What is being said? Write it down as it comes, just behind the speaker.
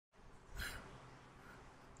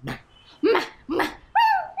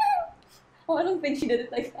don't think she did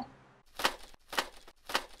it like that.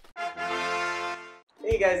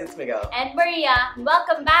 Hey guys, it's Miguel. And Maria.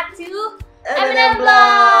 Welcome back to M&M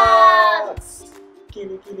Vlogs!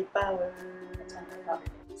 Kili Kili Power!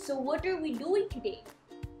 So what are we doing today?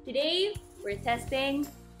 Today, we're testing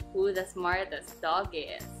who the smartest dog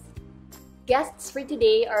is. Guests for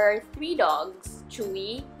today are 3 dogs.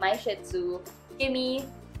 Chewy, my Shih Tzu, Kimmy,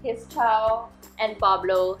 his Chow, and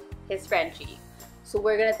Pablo, his Frenchie. So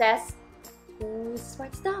we're gonna test who's the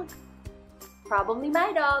smartest dog. Probably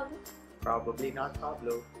my dog. Probably not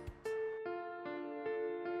Pablo.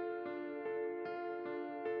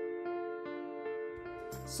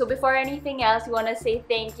 So before anything else, we want to say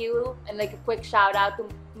thank you and like a quick shout out to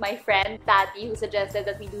my friend Tati who suggested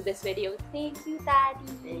that we do this video. Thank you, Tati.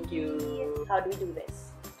 Thank you. How do we do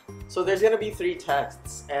this? So there's gonna be 3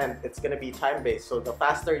 tests and it's gonna be time-based. So the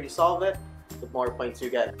faster you solve it, the more points you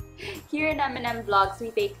get. Here in M&M Vlogs,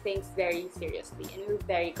 we take things very seriously and we're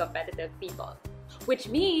very competitive people. Which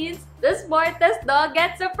means the smartest dog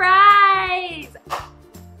gets a prize!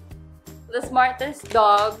 The smartest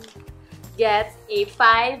dog gets a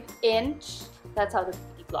 5-inch. That's how the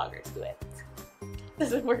beauty vloggers do it.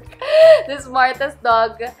 Doesn't work. The smartest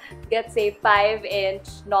dog gets a 5-inch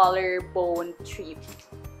Noller bone treat.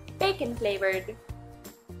 Bacon flavored.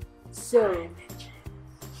 So,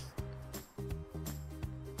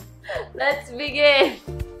 let's begin!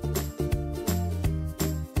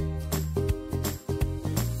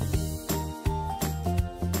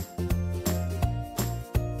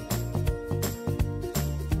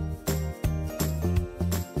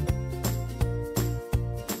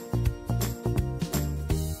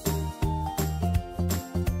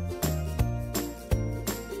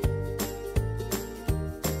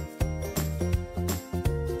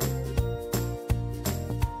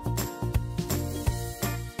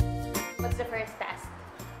 What's the first test?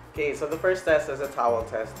 Okay, so the first test is a towel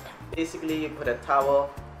test. Basically, you put a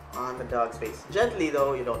towel on the dog's face. Gently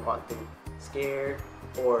though, you don't want to scare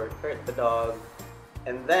or hurt the dog.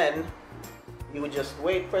 And then, you would just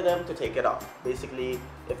wait for them to take it off. Basically,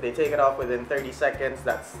 if they take it off within 30 seconds,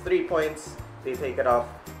 that's 3 points. If they take it off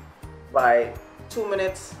by 2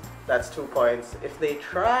 minutes, that's 2 points. If they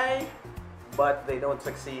try, but they don't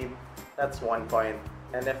succeed, that's 1 point.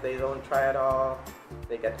 And if they don't try at all,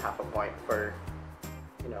 they get half a point for,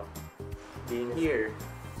 you know, being here.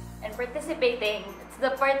 And participating. It's the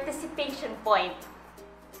participation point.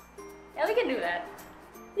 Yeah, we can do that.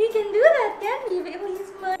 We can do that, can we? Because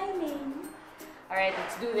he's smiling. Alright,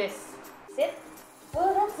 let's do this. Sit.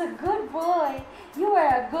 Oh, that's a good boy. You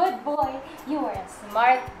are a good boy. You are a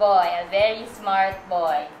smart boy. A very smart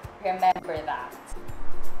boy. Remember that.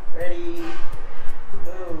 Ready?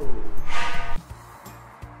 Go!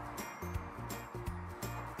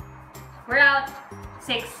 We're out.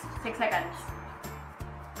 6 seconds.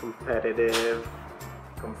 Competitive.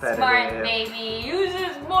 Smart baby. Use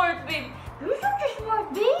a smart baby. Use a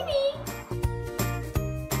smart baby.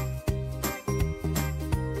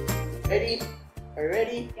 Ready? Are you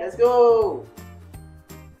ready? Let's go!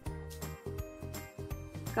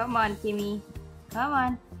 Come on, Kimmy. Come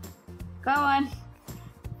on. Come on.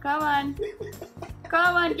 Come on.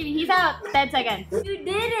 Come on, Kimmy. He's out. 10 seconds. You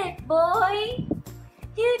did it, boy.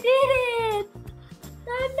 You did it.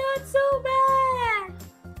 That's not so bad.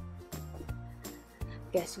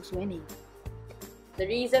 Guess who's winning? The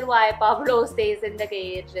reason why Pablo stays in the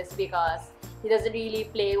cage is because he doesn't really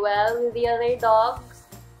play well with the other dogs.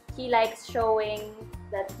 He likes showing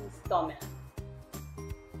that he's dominant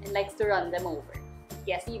and likes to run them over.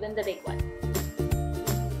 Yes, even the big one.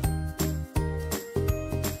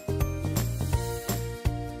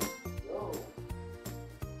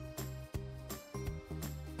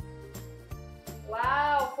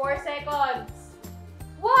 Wow, 4 seconds.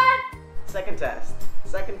 What? Second test.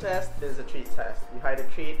 Second test is a treat test. You hide a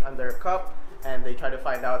treat under a cup and they try to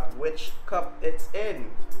find out which cup it's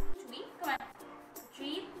in. Treat, come on. The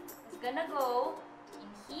treat is gonna go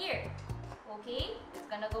in here. Okay? It's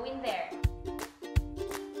gonna go in there.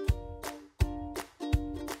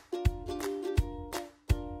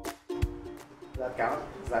 Does that count?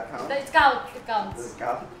 Does that count? It counts. It counts. Does it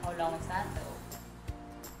count? How long is that though?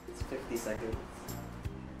 It's 50 seconds.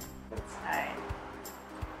 Alright.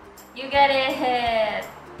 You get it!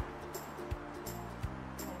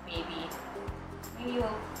 Oh, baby. Maybe you'll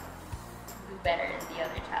do better in the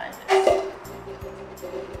other challenges.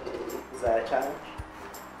 Is that a challenge?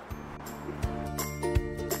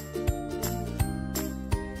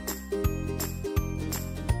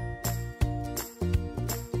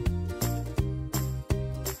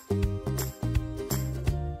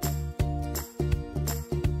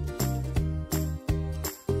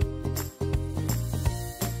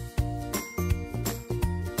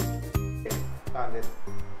 found it.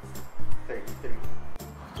 33.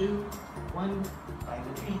 2, 1. Find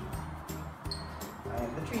the treat. Find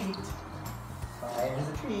the treat. Find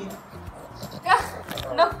the treat.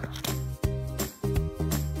 No.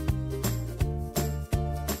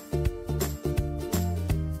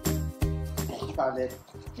 Found it.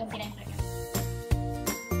 29 seconds.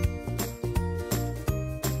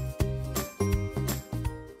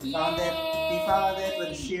 Found it. He found it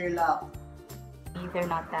with sheer luck. They're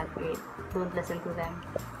not that great. Don't listen to them.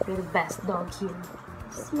 They're the best dog here.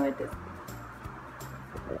 Smartest.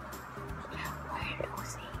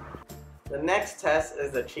 The next test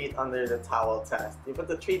is the treat under the towel test. You put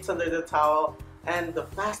the treats under the towel, and the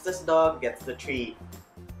fastest dog gets the treat.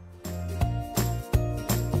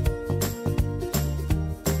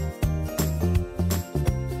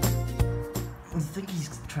 I think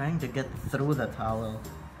he's trying to get through the towel.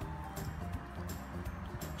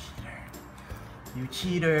 You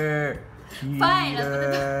cheater! Cheater!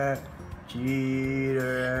 Fine,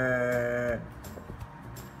 Cheater!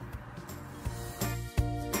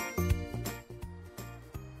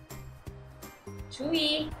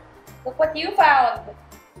 Chewy, look what you found.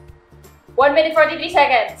 1 minute 43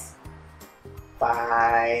 seconds.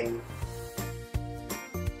 Fine.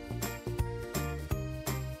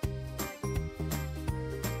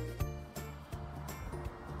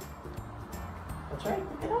 That's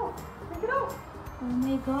right. Pick it up. Pick it up. Oh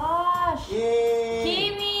my gosh. Yay!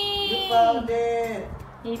 Kimi! You found it.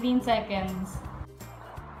 18 seconds.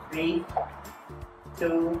 3,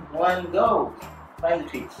 2, 1, go. Find the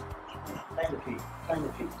treats. Find the treat. Find the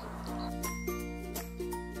treat.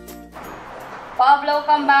 Pablo,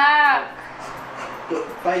 come back.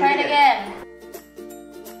 Find Try it again.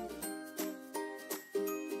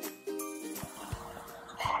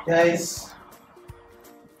 Guys,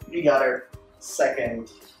 we got our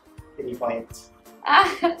second kitty point. Ah.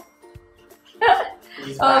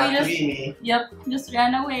 He's Oh, back we to just- be me. Yep, just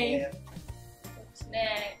ran away. Yeah. What's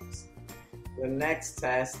next? The next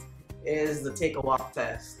test is the take a walk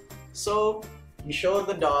test. So you show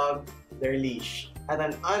the dog their leash at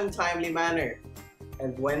an untimely manner,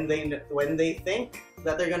 and when they think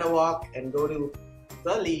that they're gonna walk and go to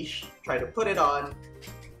the leash, try to put it on,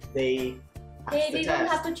 they pass Hey, the they test. don't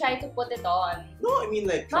have to try to put it on. No, I mean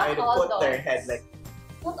like try Not to all put their dogs. head like.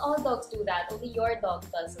 Not all dogs do that. Only your dog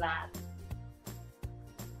does that.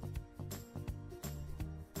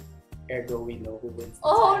 Ergo, we know who wins. The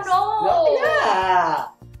Oh test. no! Yeah.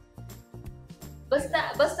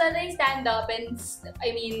 Basta they stand up and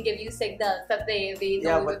give you signals that they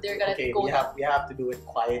know that they're gonna okay, go down. we have to do it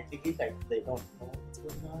quietly, like they don't know what's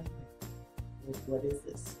going on. What is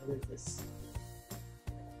this? What is this?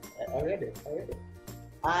 I read it.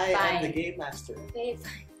 I am Fine. the game master. Okay,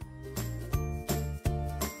 fine.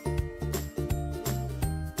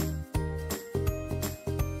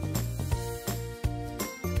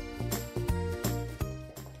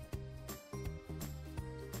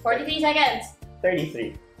 "43 seconds.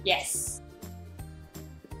 33. Yes.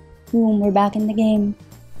 Boom, we're back in the game.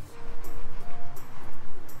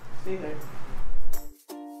 See there.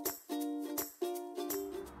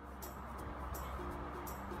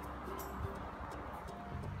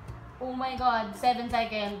 Oh my god, 7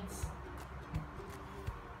 seconds.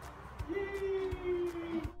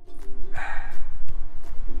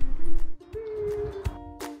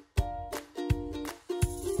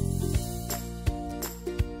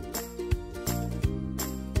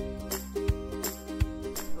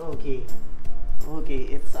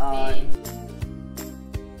 Okay, it's on.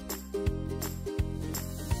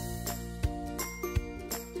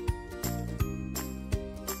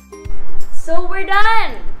 So we're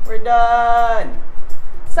done! We're done!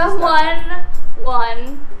 Someone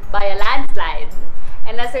won by a landslide.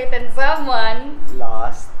 And a certain someone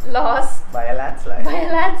Lost lost by a landslide. by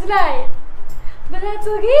a landslide. But that's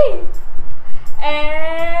okay.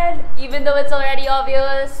 And even though it's already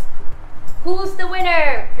obvious, who's the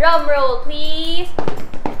winner? Drum roll, please.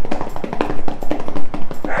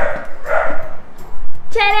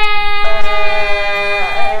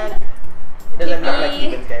 Ta-da! Doesn't look like he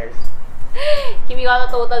even cares. Kimi got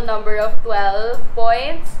a total number of 12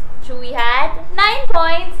 points. Chewy had 9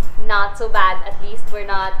 points. Not so bad. At least we're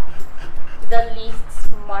not the least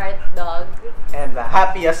smart dog. And the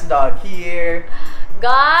happiest dog here,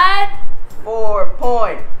 Got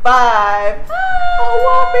 4.5. A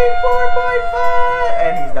whopping 4.5.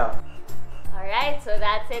 And he's done. Alright, so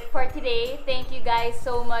that's it for today. Thank you guys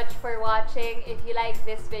so much for watching. If you like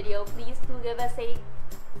this video, please do give us a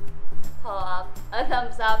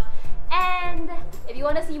thumbs up. And if you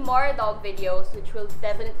want to see more dog videos, which we'll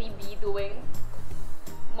definitely be doing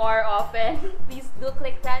more often, please do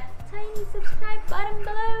click that tiny subscribe button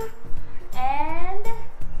below. And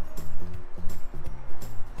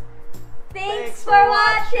thanks for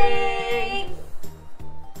watching!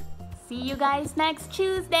 See you guys next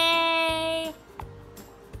Tuesday!